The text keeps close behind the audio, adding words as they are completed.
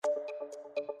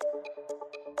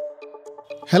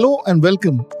Hello and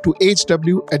welcome to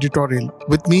HW Editorial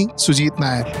with me, Sujit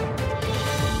Nair.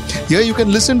 Here you can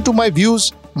listen to my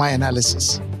views, my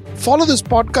analysis. Follow this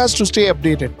podcast to stay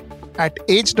updated. At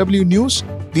HW News,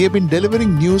 we have been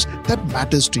delivering news that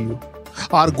matters to you.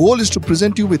 Our goal is to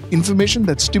present you with information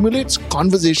that stimulates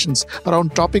conversations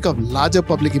around topic of larger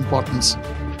public importance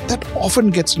that often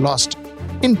gets lost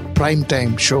in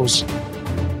primetime shows.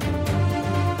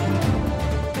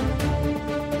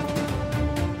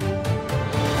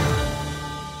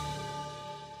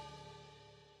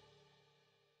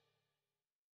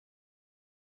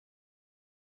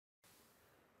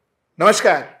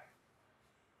 Namaskar.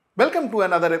 Welcome to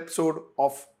another episode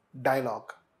of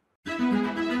Dialogue.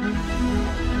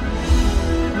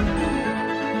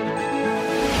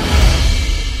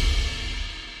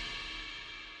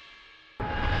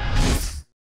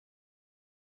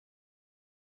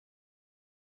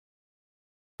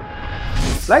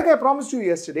 Like I promised you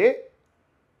yesterday,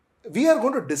 we are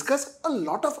going to discuss a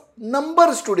lot of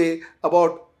numbers today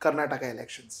about Karnataka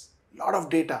elections. A lot of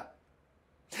data.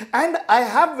 And I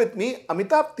have with me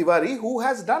Amitabh Tiwari, who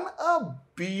has done a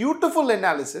beautiful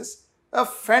analysis, a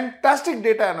fantastic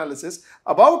data analysis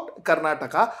about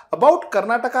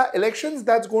Karnataka elections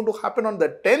that's going to happen on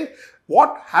the 10th,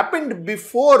 what happened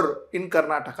before in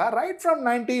Karnataka, right from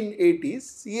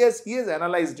 1980s. He has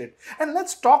analyzed it. And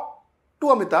let's talk to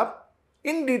Amitabh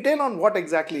in detail on what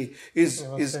exactly is.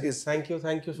 Thank you,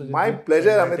 Sujit. My pleasure,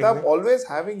 Amitabh. Always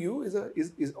having you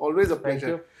is always a pleasure.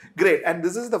 Thank you. Great, and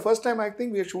this is the first time I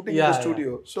think we are shooting in the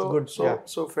studio. So good.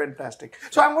 So fantastic.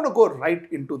 So I'm going to go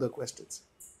right into the questions.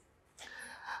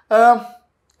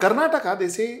 Karnataka, they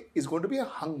say, is going to be a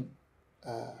hung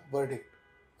verdict,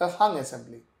 a hung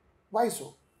assembly. Why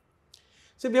so?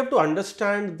 See, we have to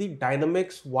understand the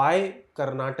dynamics why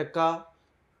Karnataka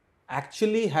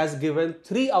actually has given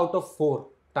 3 out of 4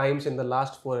 times in the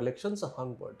last 4 elections a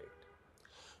hung verdict.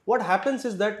 What happens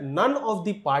is that none of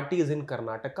the parties in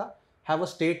Karnataka have a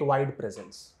statewide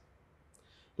presence.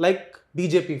 Like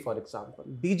BJP, for example.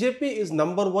 BJP is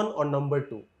number 1 or number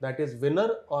 2, that is winner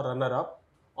or runner-up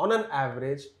on an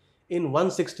average in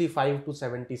 165 to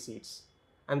 70 seats,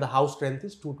 and the house strength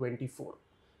is 224.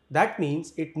 That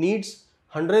means it needs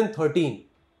 113,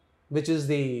 which is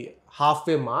the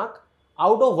halfway mark,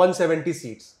 out of 170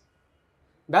 seats.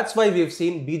 That's why we have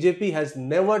seen BJP has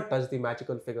never touched the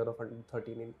magical figure of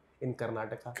 113 in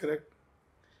Karnataka. Correct.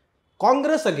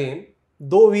 Congress again,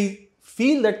 though we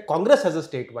feel that Congress has a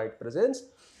statewide presence,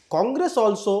 Congress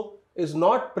also is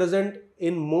not present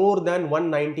in more than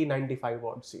 190-95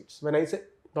 odd seats. When I say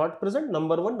not present,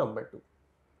 number 1, number 2.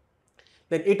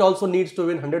 Then it also needs to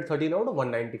win 113 out of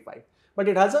 195. But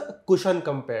it has a cushion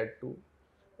compared to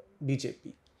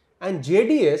BJP. And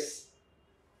JDS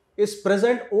is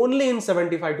present only in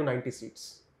 75 to 90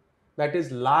 seats. That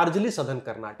is largely southern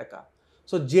Karnataka.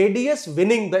 So JDS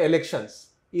winning the elections,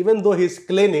 even though he is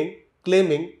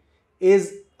claiming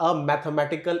is a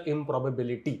mathematical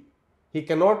improbability. He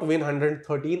cannot win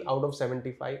 113 out of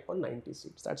 75 or 90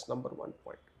 seats. That's number 1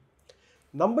 point.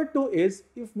 Number 2 is,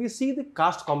 if we see the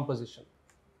caste composition,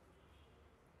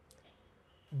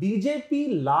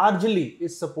 BJP largely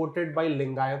is supported by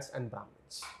Lingayats and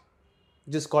Brahmins,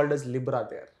 which is called as Libra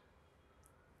there.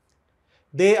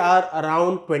 They are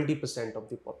around 20% of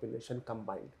the population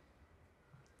combined.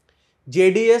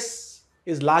 JDS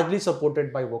is largely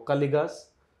supported by Vocaligas,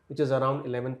 which is around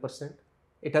 11%.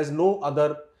 It has no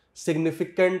other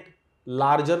significant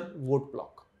larger vote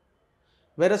bloc.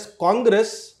 Whereas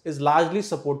Congress is largely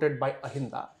supported by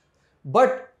Ahinda,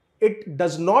 but it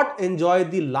does not enjoy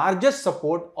the largest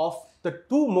support of the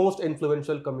 2 most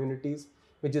influential communities,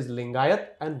 which is Lingayat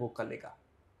and Vocaliga.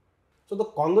 So the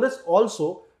Congress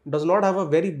also does not have a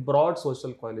very broad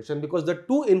social coalition because the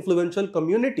 2 influential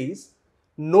communities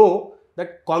know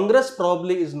that Congress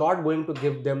probably is not going to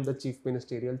give them the chief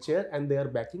ministerial chair, and they are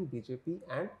backing BJP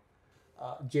and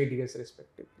JDS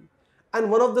respectively. And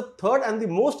one of the third and the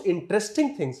most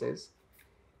interesting things is,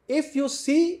 if you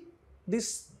see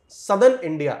this southern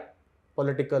India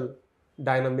political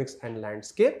dynamics and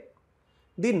landscape,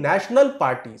 the national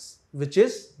parties, which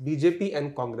is BJP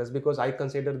and Congress, because I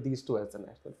consider these 2 as the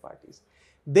national parties,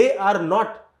 they are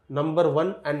not number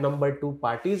 1 and number 2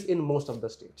 parties in most of the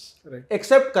states, right,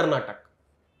 except Karnataka.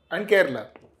 And Kerala.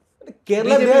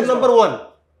 Kerala, they are number 1.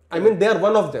 I mean, they are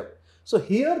one of them. So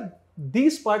here,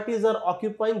 these parties are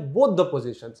occupying both the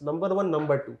positions, number 1,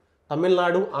 number 2. Tamil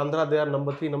Nadu, Andhra, they are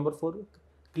number 3, number 4,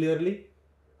 clearly.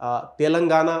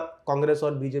 Telangana, Congress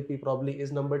or BJP probably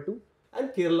is number 2. And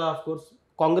Kerala, of course,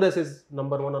 Congress is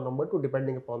number 1 or number 2,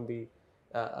 depending upon the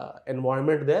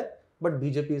environment there. But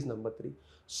BJP is number 3.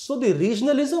 So the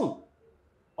regionalism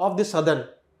of the southern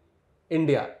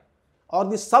India or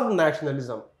the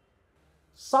sub-nationalism,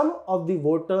 some of the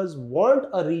voters want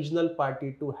a regional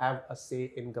party to have a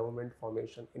say in government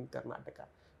formation in Karnataka,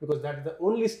 because that's the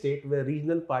only state where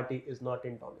regional party is not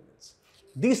in dominance.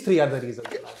 These three are the reasons.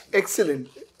 Excellent.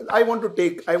 I want to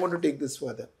take this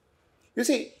further. You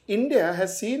see, India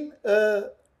has seen a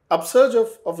upsurge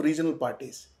of regional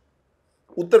parties.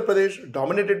 Uttar Pradesh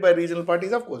dominated by regional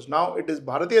parties, of course. Now it is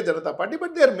Bharatiya Janata Party,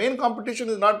 but their main competition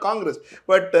is not Congress,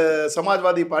 but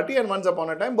Samajwadi Party and once upon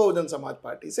a time Bahujan Samaj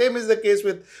Party. Same is the case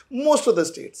with most of the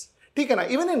states.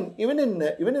 Even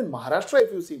in Maharashtra,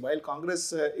 if you see, while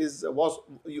Congress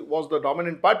was the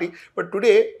dominant party, but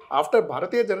today after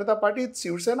Bharatiya Janata Party, it's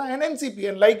Shiv Sena and NCP.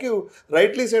 And like you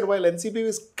rightly said, while NCP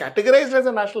is categorized as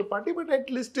a national party, but at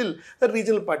least still a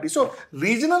regional party. So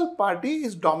regional party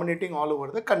is dominating all over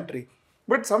the country.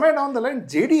 But somewhere down the line,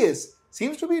 JDS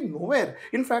seems to be nowhere.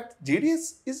 In fact,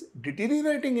 JDS is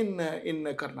deteriorating in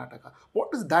Karnataka. What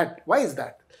is that? Why is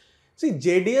that? See,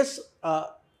 JDS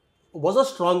was a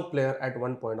strong player at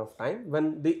one point of time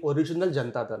when the original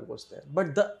Janata Dal was there.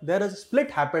 But there is a split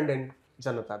happened in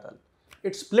Janata Dal.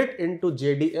 It split into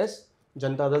JDS,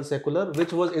 Janata Dal Secular,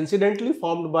 which was incidentally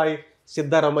formed by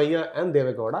Siddaramaiah and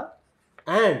Devegowda,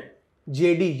 and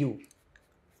JDU.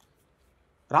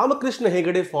 Ramakrishna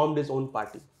Hegde formed his own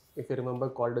party, if you remember,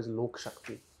 called as Lok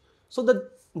Shakti. So the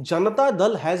Janata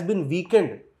Dal has been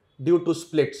weakened due to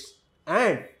splits,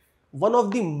 and one of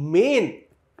the main,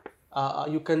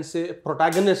 you can say,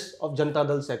 protagonists of Janata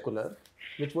Dal Secular,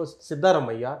 which was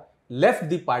Siddaramaiah, left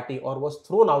the party or was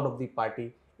thrown out of the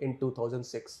party in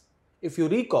 2006. If you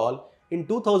recall, in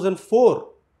 2004,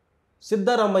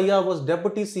 Siddaramaiah was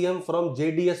Deputy CM from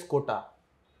JDS quota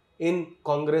in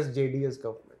Congress JDS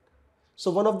government. So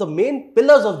one of the main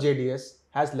pillars of JDS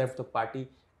has left the party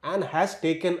and has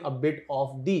taken a bit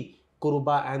of the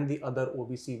Kuruba and the other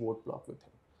OBC vote block with him.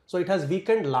 So it has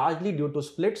weakened largely due to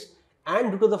splits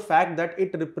and due to the fact that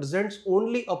it represents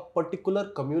only a particular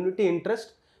community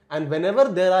interest, and whenever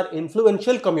there are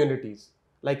influential communities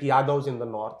like Yadavs in the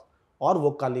north or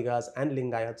Vokaligas and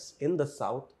Lingayats in the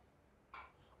south,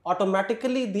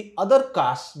 automatically the other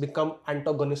castes become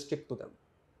antagonistic to them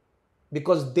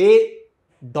because they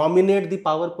dominate the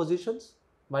power positions.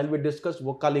 While we discussed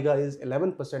Vokaliga is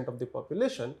 11% of the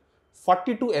population,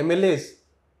 42 MLAs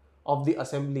of the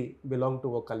assembly belong to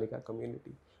Vokaliga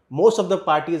community. Most of the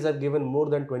parties have given more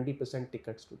than 20%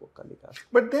 tickets to Vokaliga.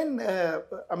 But then,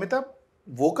 Amitabh,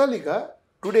 Vokaliga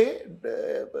today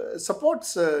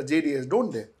supports JDS,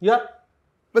 don't they? Yeah.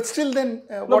 But still then...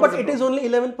 no, but it is only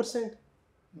 11%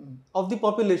 of the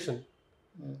population.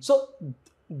 So,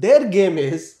 their game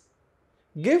is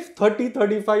give 30,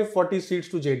 35, 40 seats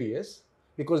to JDS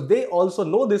because they also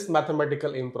know this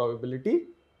mathematical improbability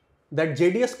that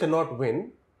JDS cannot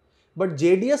win, but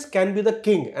JDS can be the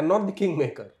king and not the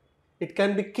kingmaker. It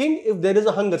can be king if there is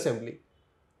a hung assembly.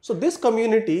 So this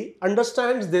community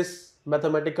understands this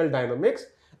mathematical dynamics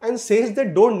and says they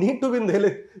don't need to win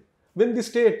the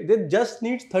state. They just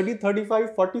need 30,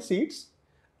 35, 40 seats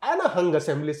and a hung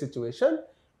assembly situation,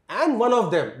 and one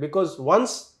of them, because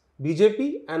once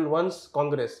BJP and once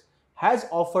Congress has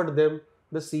offered them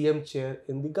the CM chair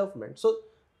in the government. So,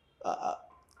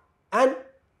 and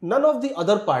none of the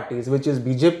other parties, which is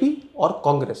BJP or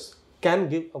Congress, can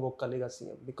give a Vokaliga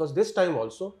CM because this time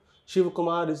also Shiv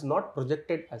Kumar is not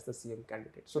projected as the CM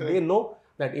candidate. So they know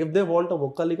that if they want a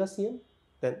Vokaliga CM,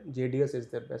 then JDS is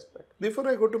their best bet. Before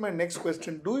I go to my next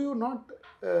question, do you not,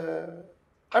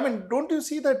 don't you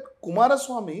see that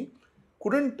Kumaraswamy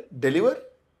couldn't deliver?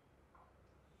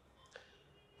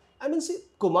 See,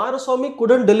 Kumaraswamy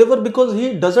couldn't deliver because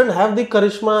he doesn't have the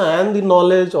charisma and the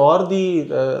knowledge or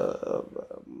the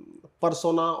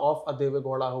persona of a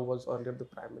Devegowda, who was earlier the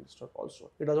Prime Minister also.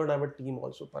 He doesn't have a team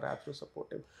also perhaps to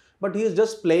support him. But he is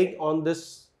just playing on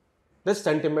this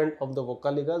sentiment of the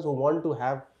Vokaligas who want to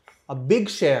have a big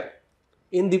share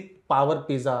in the power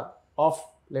pizza of,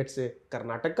 let's say,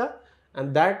 Karnataka,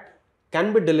 and that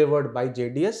can be delivered by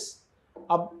JDS.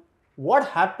 What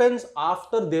happens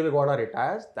after Devegowda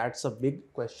retires? That's a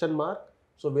big question mark.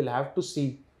 So we'll have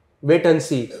to wait and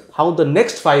see how the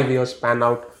next 5 years pan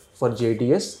out for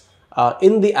JDS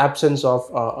in the absence of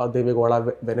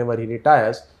Devegowda whenever he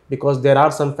retires, because there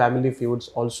are some family feuds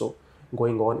also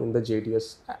going on in the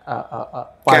JDS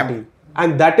party.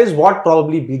 And that is what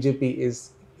probably BJP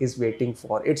is waiting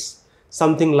for. It's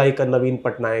something like a Naveen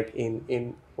Patnaik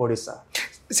in Odisha.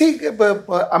 See,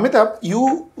 Amitabh,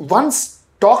 you once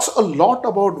talks a lot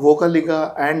about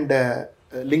Vokaliga and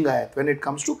Lingayat when it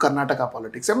comes to Karnataka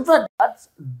politics. In fact, that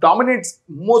dominates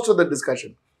most of the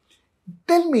discussion.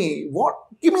 Tell me what.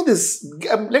 Give me this.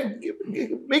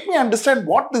 Make me understand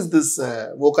what is this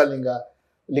Vokalinga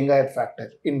Lingayat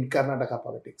factor in Karnataka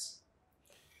politics.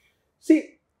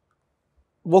 See,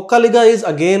 Vokkaliga is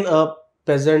again a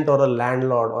peasant or a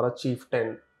landlord or a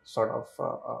chieftain sort of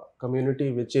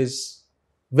community which is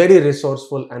very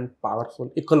resourceful and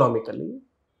powerful economically.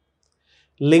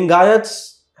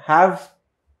 Lingayats have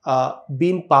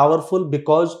been powerful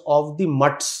because of the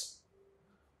mutts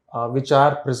which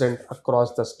are present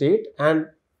across the state. And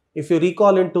if you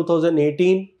recall, in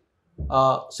 2018,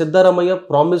 Siddaramaiah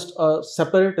promised a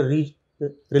separate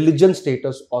religion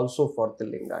status also for the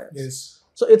Lingayats. Yes.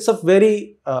 So it's a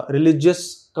very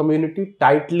religious community,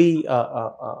 tightly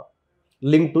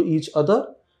linked to each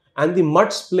other, and the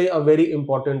mutts play a very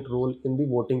important role in the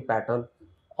voting pattern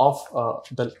of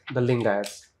the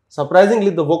Lingayats. Surprisingly,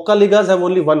 the Vokkaligas have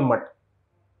only one mutt,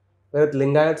 whereas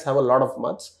Lingayats have a lot of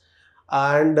mutts.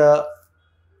 And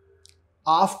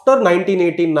after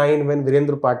 1989, when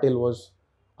Virendra Patil was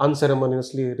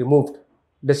unceremoniously removed,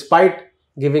 despite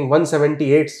giving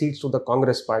 178 seats to the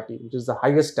Congress party, which is the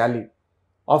highest tally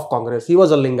of Congress, he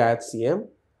was a Lingayat CM.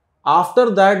 After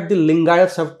that, the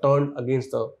Lingayats have turned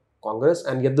against the Congress,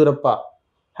 and Yedurappa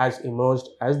has emerged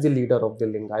as the leader of the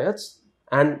Lingayats,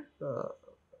 and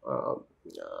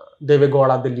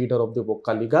Devegowda, the leader of the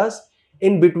Vokkaligas.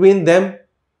 In between them,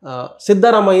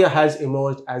 Siddaramaiah has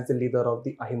emerged as the leader of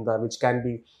the Ahinda, which can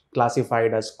be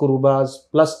classified as Kurubas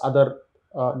plus other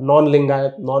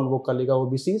non-Lingayat, non-Vokkaliga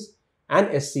OBCs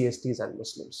and SC/STs and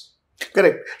Muslims.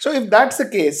 Correct. So if that's the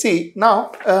case, see,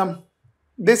 now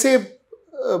they say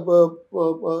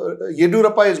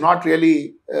Yedurappa is not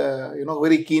really,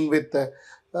 very keen with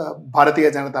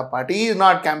Bharatiya Janata Party. He is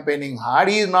not campaigning hard.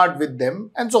 He is not with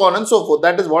them, and so on and so forth.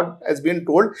 That is what has been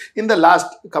told in the last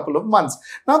couple of months.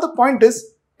 Now the point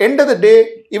is, end of the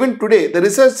day, even today, the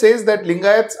research says that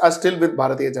Lingayats are still with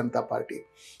Bharatiya Janata Party.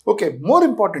 Okay, more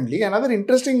importantly, another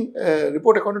interesting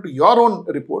report according to your own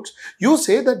reports, you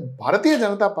say that Bharatiya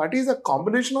Janata Party is a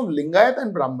combination of Lingayat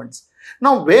and Brahmins.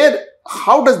 Now,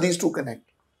 how does these two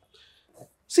connect?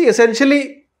 See,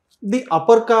 essentially, the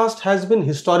upper caste has been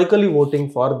historically voting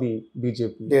for the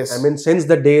BJP. Yes. I mean, since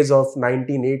the days of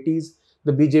 1980s,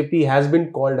 the BJP has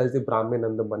been called as the Brahmin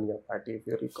and the Baniya party, if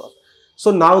you recall. So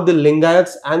now the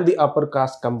Lingayats and the upper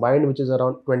caste combined, which is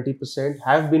around 20%,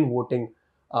 have been voting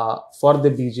for the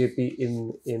BJP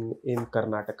in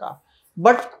Karnataka.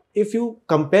 But if you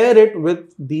compare it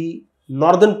with the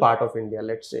northern part of India,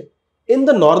 let's say, in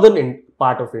the northern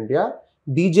part of India,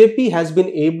 BJP has been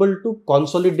able to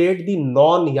consolidate the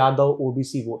non-Yadav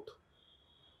OBC vote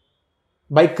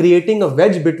by creating a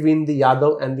wedge between the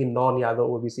Yadav and the non-Yadav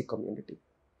OBC community.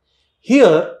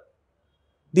 Here,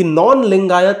 the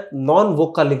non-Lingayat,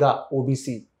 non-Vokkaliga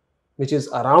OBC, which is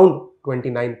around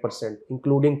 29%,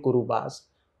 including Kurubas,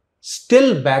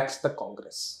 still backs the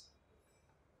Congress.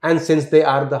 And since they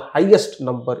are the highest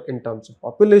number in terms of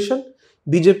population,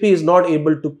 BJP is not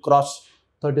able to cross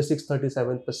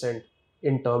 36-37%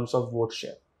 in terms of vote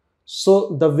share.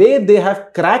 So the way they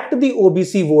have cracked the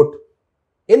OBC vote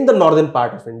in the northern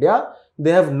part of India,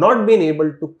 they have not been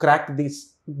able to crack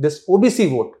this OBC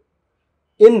vote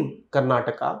in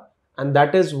Karnataka, and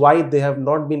that is why they have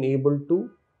not been able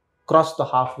to cross the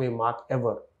halfway mark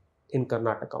ever in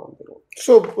Karnataka on their own.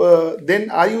 So then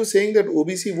are you saying that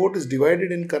OBC vote is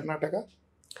divided in Karnataka?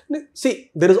 See,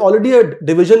 there is already a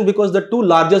division because the two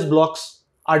largest blocks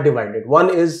are divided. One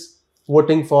is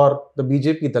voting for the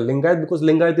BJP, the Lingayat, because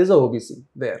Lingayat is a OBC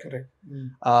there. Correct.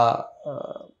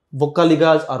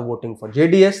 Vokkaligas are voting for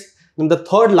JDS. Then the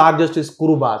third largest is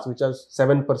Kurubas, which is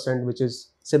 7%, which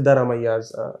is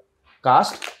Siddaramaiah's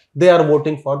caste. They are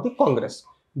voting for the Congress.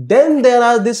 Then there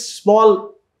are this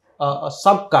small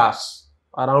subcasts,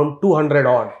 around 200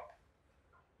 odd,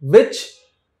 which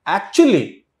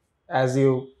actually, as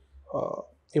you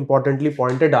importantly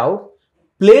pointed out,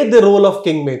 play the role of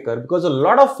kingmaker, because a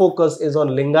lot of focus is on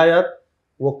Lingayat,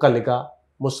 Vokkaliga,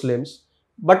 Muslims,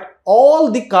 but all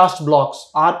the caste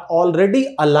blocks are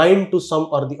already aligned to some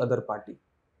or the other party.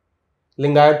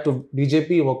 Lingayat to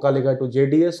BJP, Vokkaliga to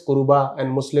JDS, Kuruba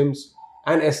and Muslims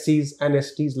and SCs and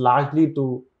STs largely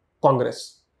to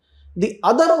Congress. The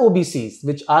other OBCs,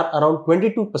 which are around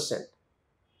 22%,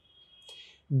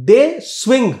 they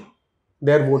swing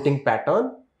their voting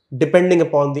pattern depending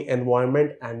upon the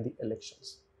environment and the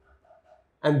elections.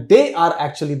 And they are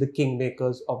actually the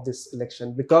kingmakers of this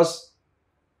election, because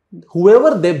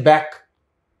whoever they back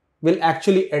will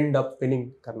actually end up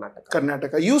winning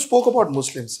Karnataka. You spoke about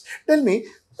Muslims. Tell me,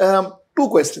 two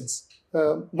questions.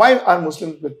 Why are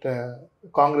Muslims with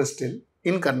Congress still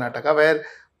in Karnataka, where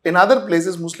in other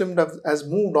places, Muslim has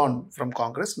moved on from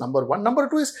Congress, number one. Number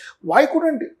two is, why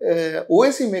couldn't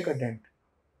OSC make a dent?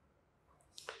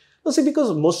 No, see,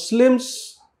 because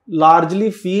Muslims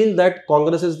largely feel that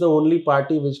Congress is the only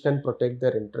party which can protect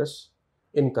their interests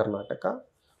in Karnataka.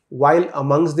 While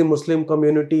amongst the Muslim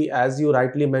community, as you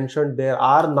rightly mentioned, there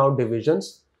are now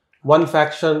divisions. One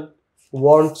faction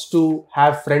wants to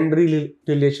have friendly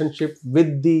relationship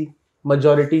with the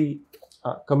majority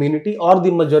community or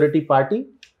the majority party.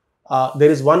 There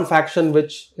is one faction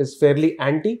which is fairly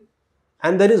anti,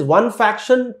 and there is one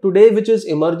faction today which is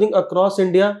emerging across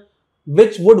India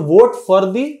which would vote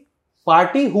for the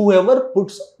party whoever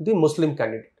puts the Muslim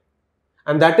candidate.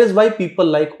 And that is why people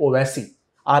like Owaisi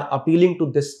are appealing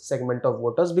to this segment of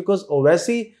voters, because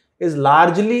Owaisi is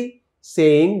largely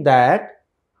saying that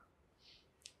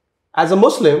as a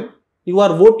Muslim, you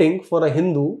are voting for a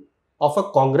Hindu of a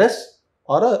Congress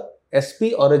or a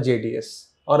SP or a JDS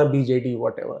or a BJD,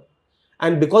 whatever.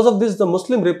 And because of this, the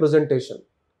Muslim representation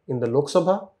in the Lok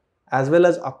Sabha as well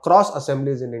as across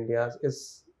assemblies in India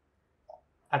is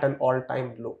at an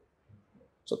all-time low.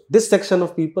 So this section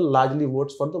of people largely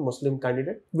votes for the Muslim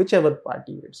candidate, whichever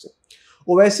party it's in.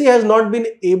 Owaisi has not been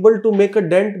able to make a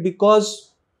dent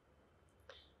because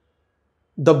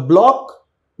the bloc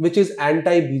which is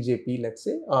anti-BJP, let's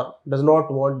say, or does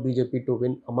not want BJP to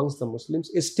win amongst the Muslims,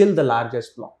 is still the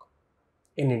largest bloc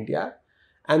in India.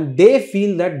 And they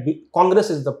feel that Congress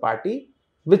is the party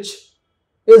which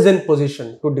is in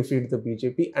position to defeat the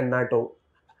BJP and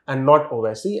not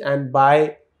Owaisi. And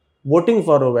by voting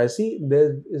for Owaisi,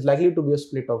 there is likely to be a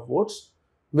split of votes,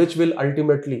 which will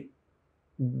ultimately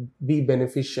be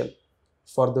beneficial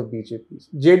for the BJP.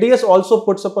 JDS also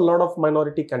puts up a lot of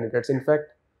minority candidates. In fact,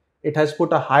 it has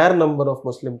put a higher number of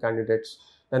Muslim candidates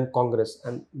than Congress,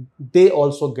 and they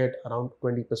also get around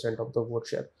 20% of the vote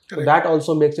share. So that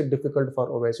also makes it difficult for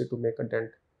Owaisi to make a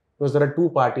dent, because there are two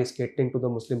parties catering to the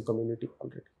Muslim community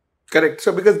already. Correct.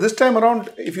 So, because this time around,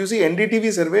 if you see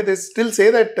NDTV survey, they still say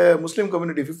that Muslim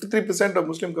community, 53% of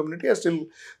Muslim community are still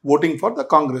voting for the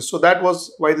Congress. So, that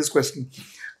was why this question.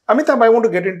 Amitabh, I want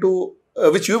to get into,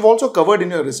 which you've also covered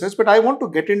in your research, but I want to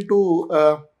get into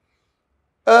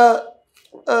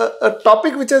a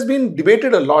topic which has been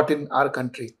debated a lot in our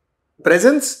country: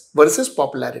 presence versus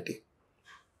popularity.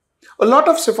 A lot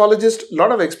of psephologists, a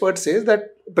lot of experts say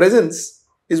that presence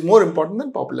is more important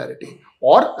than popularity,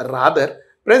 or rather,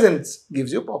 presence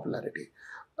gives you popularity.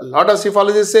 A lot of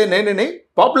psephologists say, no,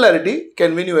 popularity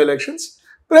can win you elections.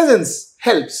 Presence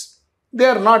helps. They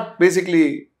are not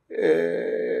basically,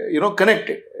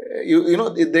 connected.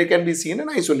 They can be seen in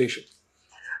isolation.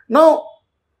 Now,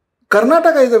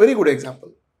 Karnataka is a very good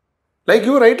example. Like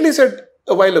you rightly said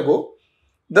a while ago,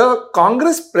 the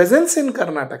Congress presence in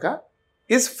Karnataka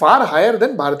is far higher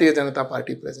than Bharatiya Janata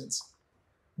Party presence.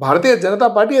 Bharatiya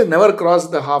Janata Party has never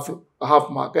crossed the half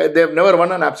mark. They have never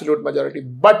won an absolute majority.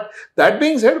 But that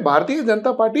being said, Bharatiya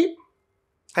Janata Party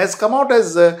has come out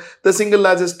as the single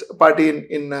largest party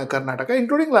in Karnataka,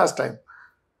 including last time.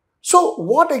 So,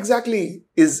 what exactly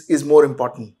is more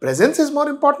important? Presence is more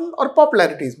important, or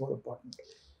popularity is more important?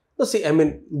 So, see, I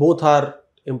mean, both are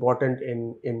important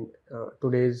in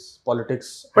today's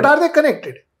politics. But are they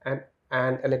connected?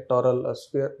 And electoral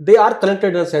sphere. They are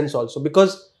connected in a sense also,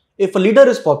 because if a leader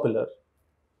is popular,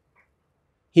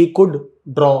 he could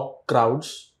draw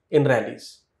crowds in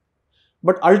rallies.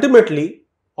 But ultimately,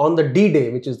 on the D-Day,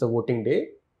 which is the voting day,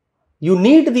 you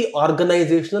need the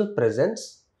organizational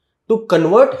presence to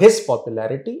convert his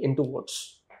popularity into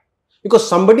votes. Because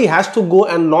somebody has to go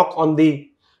and knock on the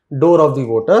door of the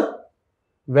voter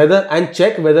and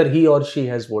check whether he or she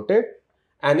has voted.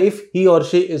 And if he or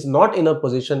she is not in a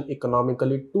position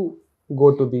economically to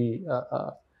go to the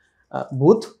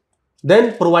booth,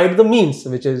 then provide the means,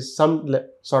 which is some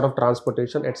sort of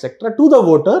transportation, etc., to the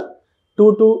voter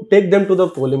to take them to the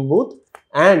polling booth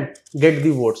and get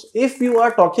the votes. If you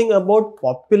are talking about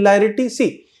popularity,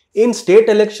 see, in state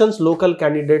elections, local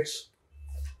candidates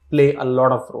play a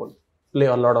lot of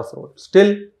role.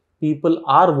 Still, people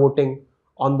are voting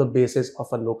on the basis of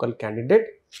a local candidate,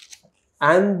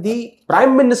 and the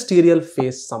prime ministerial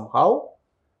phase somehow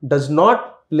does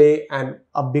not play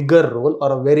a bigger role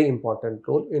or a very important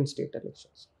role in state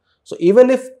elections. So even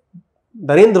if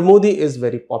Narendra Modi is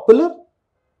very popular,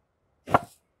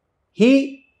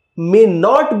 he may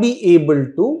not be able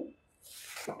to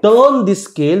turn the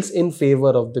scales in favor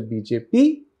of the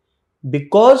BJP,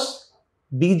 because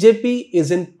BJP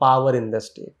is in power in the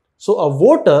state. So a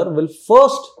voter will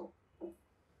first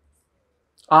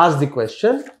ask the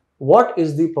question, what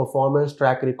is the performance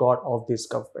track record of this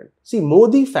government? See,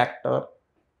 Modi factor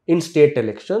in state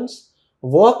elections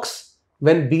works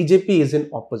when BJP is in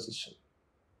opposition.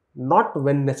 not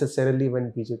when necessarily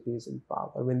when BJP is in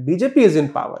power. When BJP is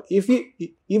in power,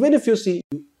 even if you see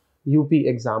UP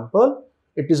example,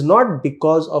 it is not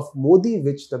because of Modi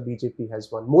which the BJP has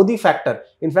won. Modi factor.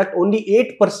 In fact, only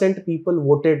 8% people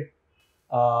voted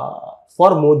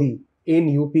for Modi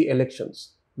in UP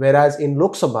elections, whereas in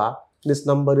Lok Sabha, this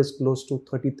number is close to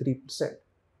 33%.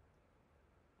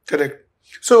 Correct.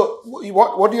 So,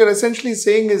 what you're essentially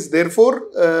saying is, therefore,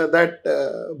 that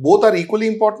both are equally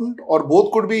important, or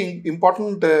both could be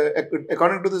important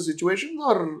according to the situation,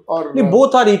 or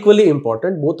both are equally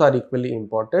important. Both are equally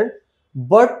important,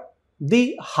 but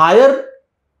the higher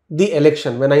the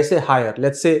election, when I say higher,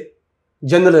 let's say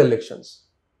general elections,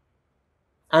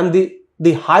 and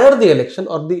the higher the election,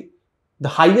 or the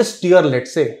highest tier,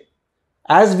 let's say,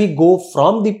 as we go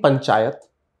from the panchayat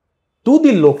to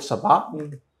the Lok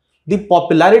Sabha, the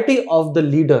popularity of the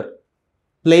leader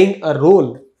playing a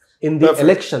role in the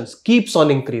elections keeps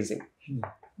on increasing.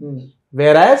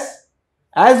 Whereas,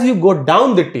 as you go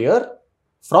down the tier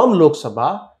from Lok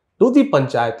Sabha to the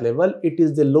panchayat level, it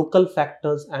is the local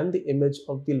factors and the image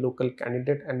of the local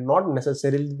candidate, and not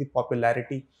necessarily the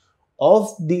popularity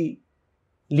of the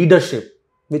leadership,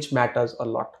 which matters a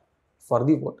lot for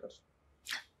the voters.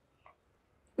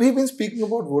 We've been speaking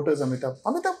about voters, Amitabh.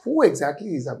 Amitabh, who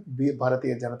exactly is a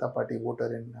Bharatiya Janata Party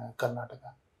voter in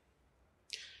Karnataka?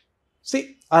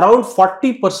 See, around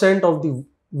 40% of the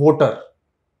voters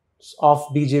of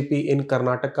BJP in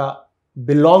Karnataka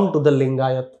belong to the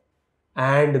Lingayat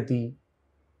and the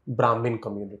Brahmin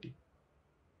community.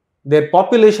 Their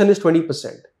population is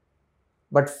 20%,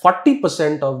 but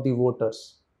 40% of the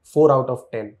voters, 4 out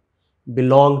of 10,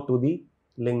 belong to the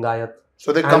Lingayat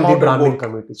and the Brahmin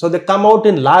community. So they come out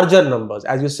in larger numbers.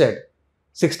 As you said,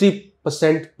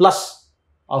 60% plus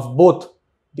of both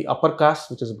the upper caste,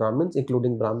 which is Brahmins,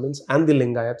 including Brahmins, and the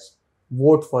Lingayats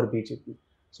vote for BJP.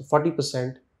 So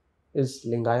 40% is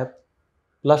Lingayat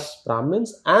plus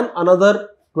Brahmins, and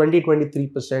another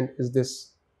 20-23% is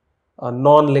this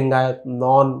non-Lingayat,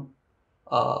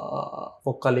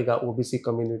 non-Vokkaliga OBC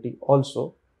community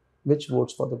also, which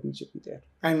votes for the BJP there.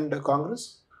 And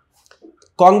Congress?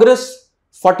 Congress,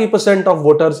 40% of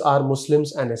voters are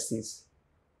Muslims and SCs,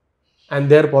 and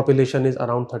their population is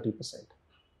around 30%.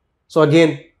 So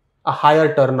again, a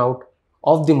higher turnout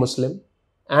of the Muslim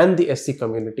and the SC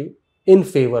community in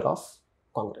favor of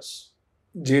Congress.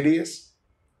 JDS?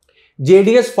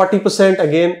 JDS 40%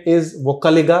 again is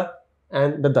Vokkaliga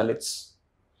and the Dalits.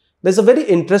 There's a very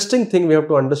interesting thing we have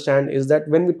to understand is that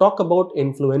when we talk about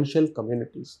influential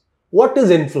communities, what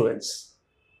is influence?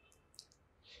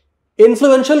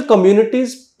 Influential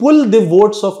communities pull the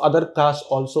votes of other castes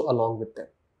also along with them.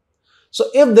 So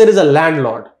if there is a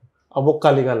landlord, a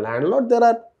Vokkaliga landlord, there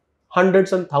are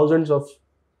hundreds and thousands of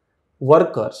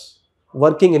workers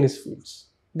working in his fields.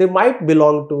 They might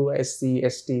belong to SC,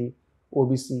 ST,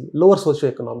 OBC, lower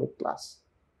socioeconomic class.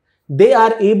 They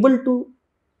are able to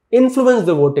influence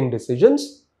the voting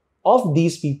decisions of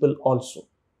these people also.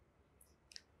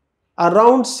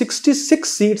 Around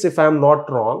 66 seats, if I am not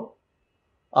wrong,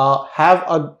 have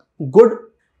a good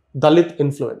Dalit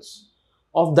influence.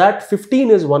 Of that,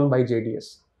 15 is won by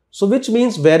JDS. So which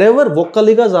means wherever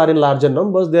Vokkaligas are in larger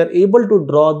numbers, they are able to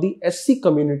draw the SC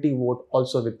community vote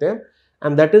also with them,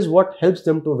 and that is what helps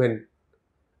them to win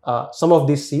some of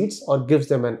these seats or gives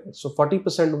them an edge. So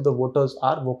 40% of the voters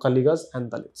are Vokkaligas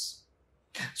and Dalits.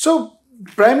 So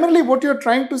primarily what you're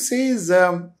trying to say is,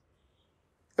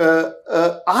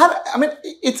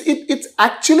 it's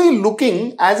actually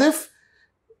looking as if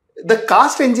the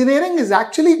caste engineering is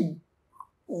actually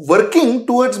working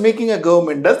towards making a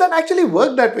government. Does that actually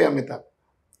work that way, Amitabh?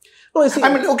 No,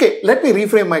 okay, let me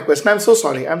reframe my question. I'm so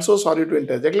sorry to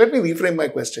interject. Let me reframe my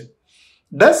question.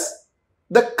 Does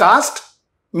the caste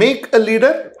make a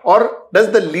leader, or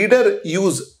does the leader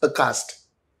use a caste?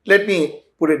 Let me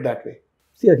put it that way.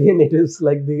 See, again, it is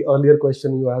like the earlier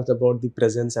question you asked about the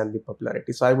presence and the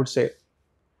popularity. So I would say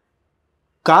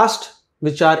caste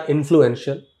which are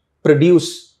influential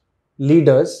produce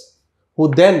leaders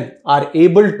who then are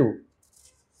able to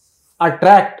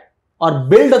attract or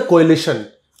build a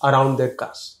coalition around their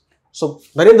caste. So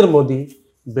Narendra Modi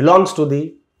belongs to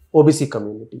the OBC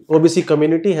community. OBC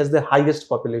community has the highest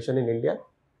population in India.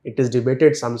 It is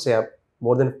debated, some say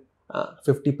more than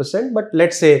 50%, but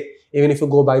let's say even if you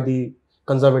go by the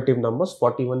conservative numbers,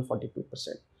 41-42%.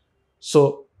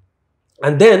 So,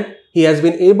 and then he has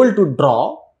been able to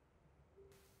draw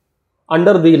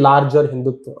under the larger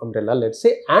Hindutva umbrella, let's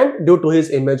say, and due to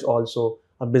his image also,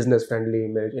 a business-friendly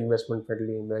image,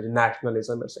 investment-friendly image,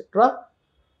 nationalism, etc.,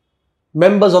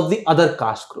 members of the other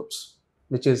caste groups,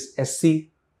 which is SC,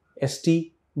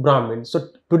 ST, Brahmin. So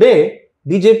today,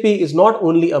 BJP is not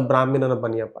only a Brahmin and a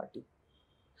Baniya party.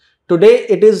 Today,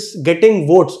 it is getting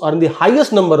votes or in the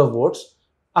highest number of votes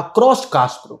across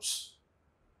caste groups.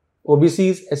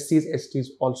 OBCs, SCs, STs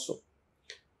also.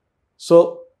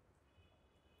 So,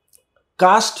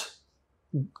 caste,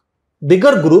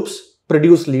 bigger groups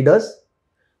produce leaders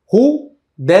who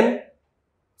then,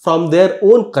 from their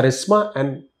own charisma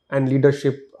and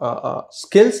leadership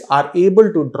skills, are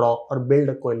able to draw or build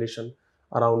a coalition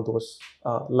around those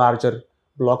larger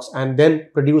blocks and then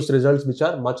produce results which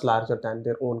are much larger than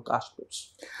their own caste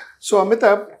groups. So,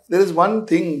 Amitabh, there is one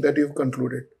thing that you've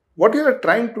concluded. What you are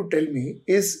trying to tell me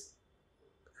is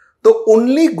the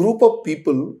only group of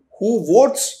people who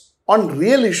votes on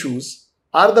real issues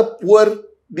are the poor,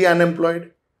 the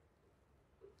unemployed.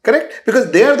 Correct?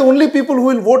 Because they are the only people who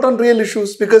will vote on real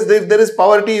issues. Because if there is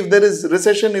poverty, if there is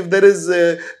recession, if there is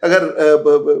agar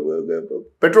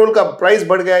petrol ka price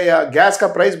बढ़ गया या gas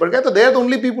का price बढ़ गया, तो they are the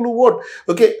only people who vote.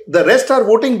 Okay, the rest are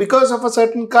voting because of a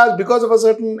certain caste, because of a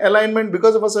certain alignment,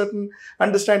 because of a certain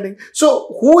understanding.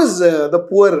 So who is the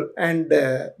poor and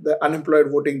the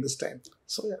unemployed voting this time?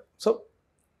 So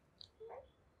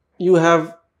you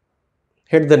have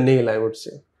hit the nail, I would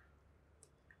say.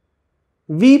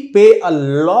 We pay a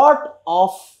lot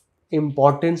of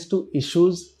importance to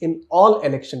issues in all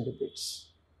election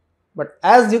debates. But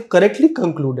as you correctly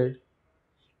concluded,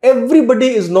 everybody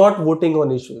is not voting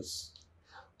on issues.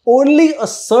 Only a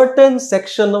certain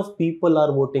section of people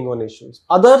are voting on issues.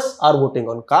 Others are voting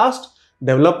on caste,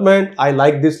 development, I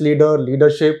like this leader,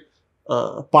 leadership,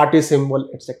 party symbol,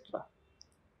 etc.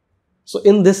 So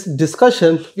in this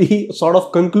discussion, we sort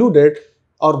of concluded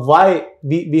or why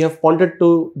we have pointed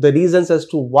to the reasons as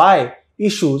to why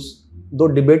issues, though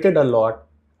debated a lot,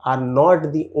 are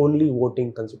not the only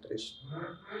voting consideration.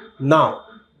 Now,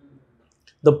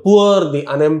 the poor, the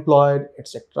unemployed,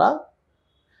 etc.,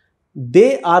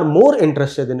 they are more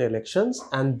interested in elections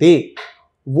and they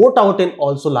vote out in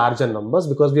also larger numbers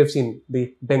because we have seen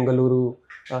the Bengaluru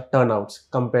turnouts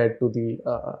compared to the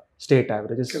state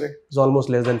averages. Correct. It's almost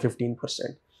less than 15%.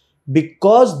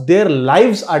 Because their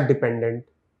lives are dependent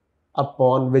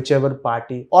upon whichever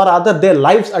party, or rather their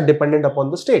lives are dependent upon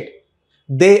the state.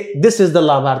 This is the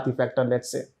Labharti factor,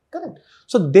 let's say. Correct.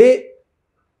 So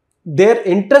their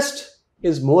interest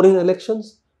is more in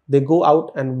elections. They go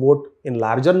out and vote in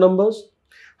larger numbers.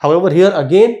 However, here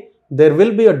again, there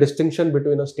will be a distinction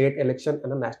between a state election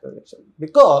and a national election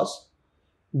because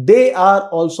they are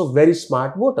also very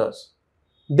smart voters.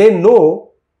 They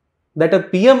know that a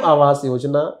PM Awas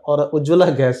Yojana or a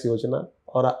Ujjwala Gas Yojana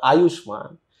or a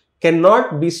Ayushman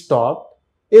cannot be stopped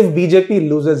if BJP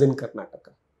loses in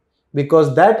Karnataka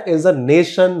because that is a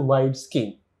nationwide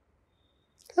scheme.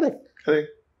 Correct. Correct.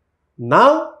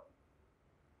 Now,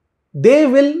 they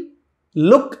will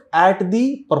look at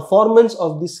the performance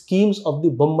of the schemes of the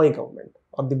Bombay government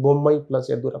or the Bombay plus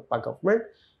Yedurappa government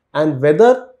and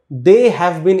whether they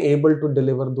have been able to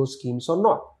deliver those schemes or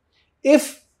not.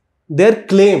 If their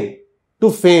claim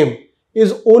to fame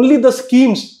is only the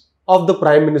schemes of the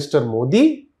Prime Minister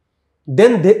Modi,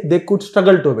 then they could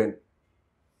struggle to win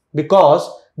because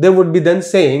they would be then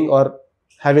saying or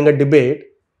having a debate,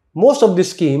 most of the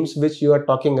schemes which you are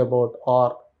talking about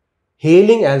or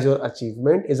hailing as your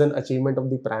achievement is an achievement of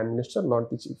the Prime Minister, not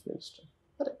the Chief Minister.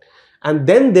 Correct. And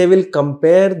then they will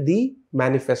compare the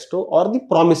manifesto or the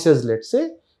promises, let's say,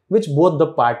 which both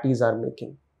the parties are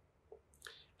making.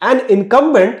 An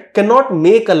incumbent cannot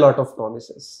make a lot of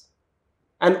promises.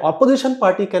 An opposition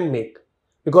party can make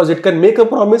because it can make a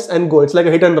promise and go. It's like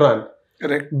a hit and run.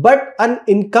 Correct. But an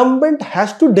incumbent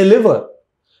has to deliver,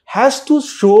 has to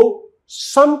show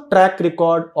some track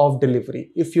record of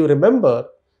delivery. If you remember,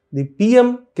 the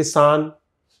PM Kisan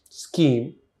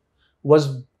scheme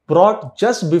was brought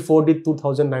just before the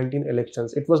 2019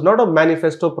 elections. It was not a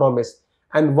manifesto promise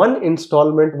and one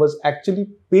installment was actually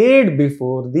paid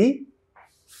before the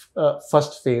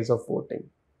first phase of voting.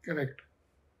 Correct.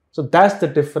 So that's the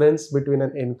difference between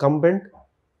an incumbent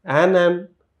and an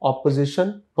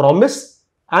opposition promise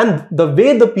and the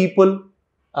way the people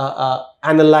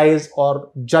analyze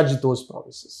or judge those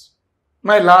promises.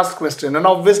 My last question, and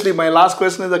obviously my last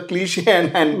question is a cliche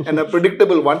and a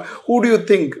predictable one. Who do you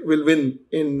think will win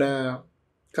in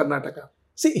Karnataka?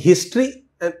 See, history,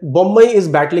 Bombay is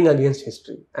battling against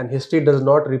history and history does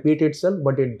not repeat itself,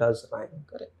 but it does rhyme.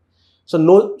 Correct. So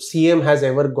no CM has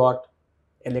ever got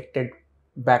elected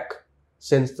back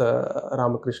since the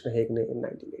Ramakrishna Hegne in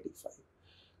 1985.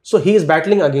 So he is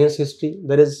battling against history.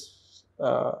 There is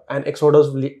an exodus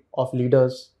of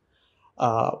leaders.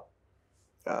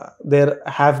 There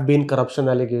have been corruption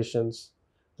allegations.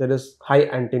 There is high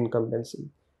anti-incumbency.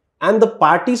 And the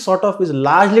party sort of is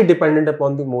largely dependent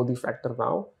upon the Modi factor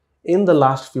now in the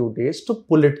last few days to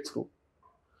pull it through.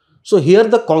 So here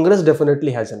the Congress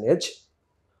definitely has an edge.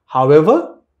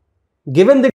 However,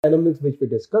 given the dynamics which we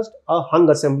discussed, a hung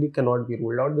assembly cannot be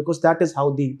ruled out, because that is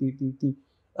how the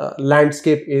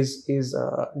landscape is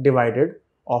divided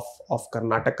of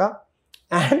Karnataka.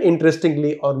 And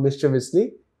interestingly or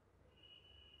mischievously,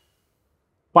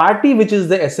 party which is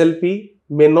the SLP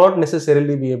may not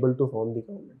necessarily be able to form the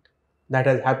government. That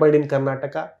has happened in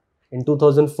Karnataka in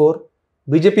 2004.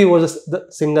 BJP was the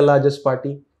single largest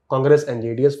party. Congress and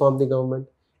JDS formed the government.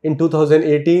 In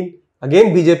 2018,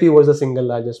 again BJP was the single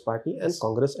largest party, and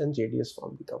Congress and JDS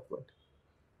formed the government.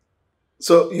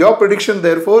 So your prediction,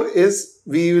 therefore, is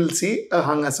we will see a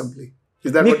hung assembly.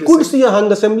 Is that we what you're could saying? see a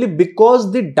hung assembly,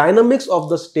 because the dynamics of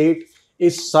the state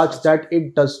is such that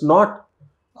it does not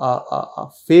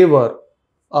favor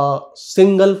a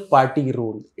single party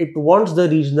rule. It wants the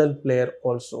regional player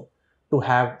also to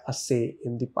have a say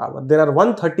in the power. There are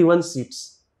 131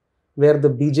 seats where the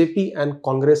BJP and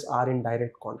Congress are in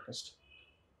direct contest.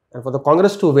 And for the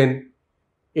Congress to win,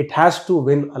 it has to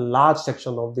win a large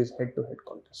section of this head-to-head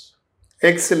contest.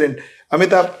 Excellent.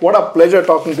 Amitabh, what a pleasure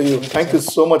talking to you. Thank you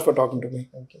so much for talking to me.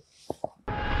 Thank you.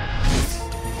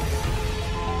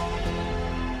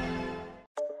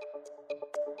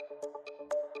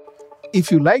 If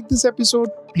you like this episode,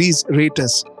 please rate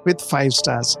us with 5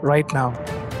 stars right now.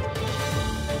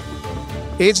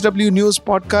 HW News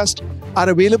podcasts are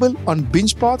available on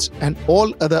BingePods and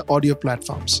all other audio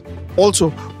platforms.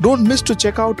 Also, don't miss to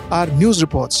check out our news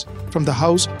reports from the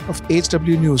house of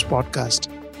HW News podcast.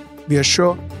 We are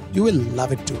sure you will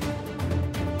love it too.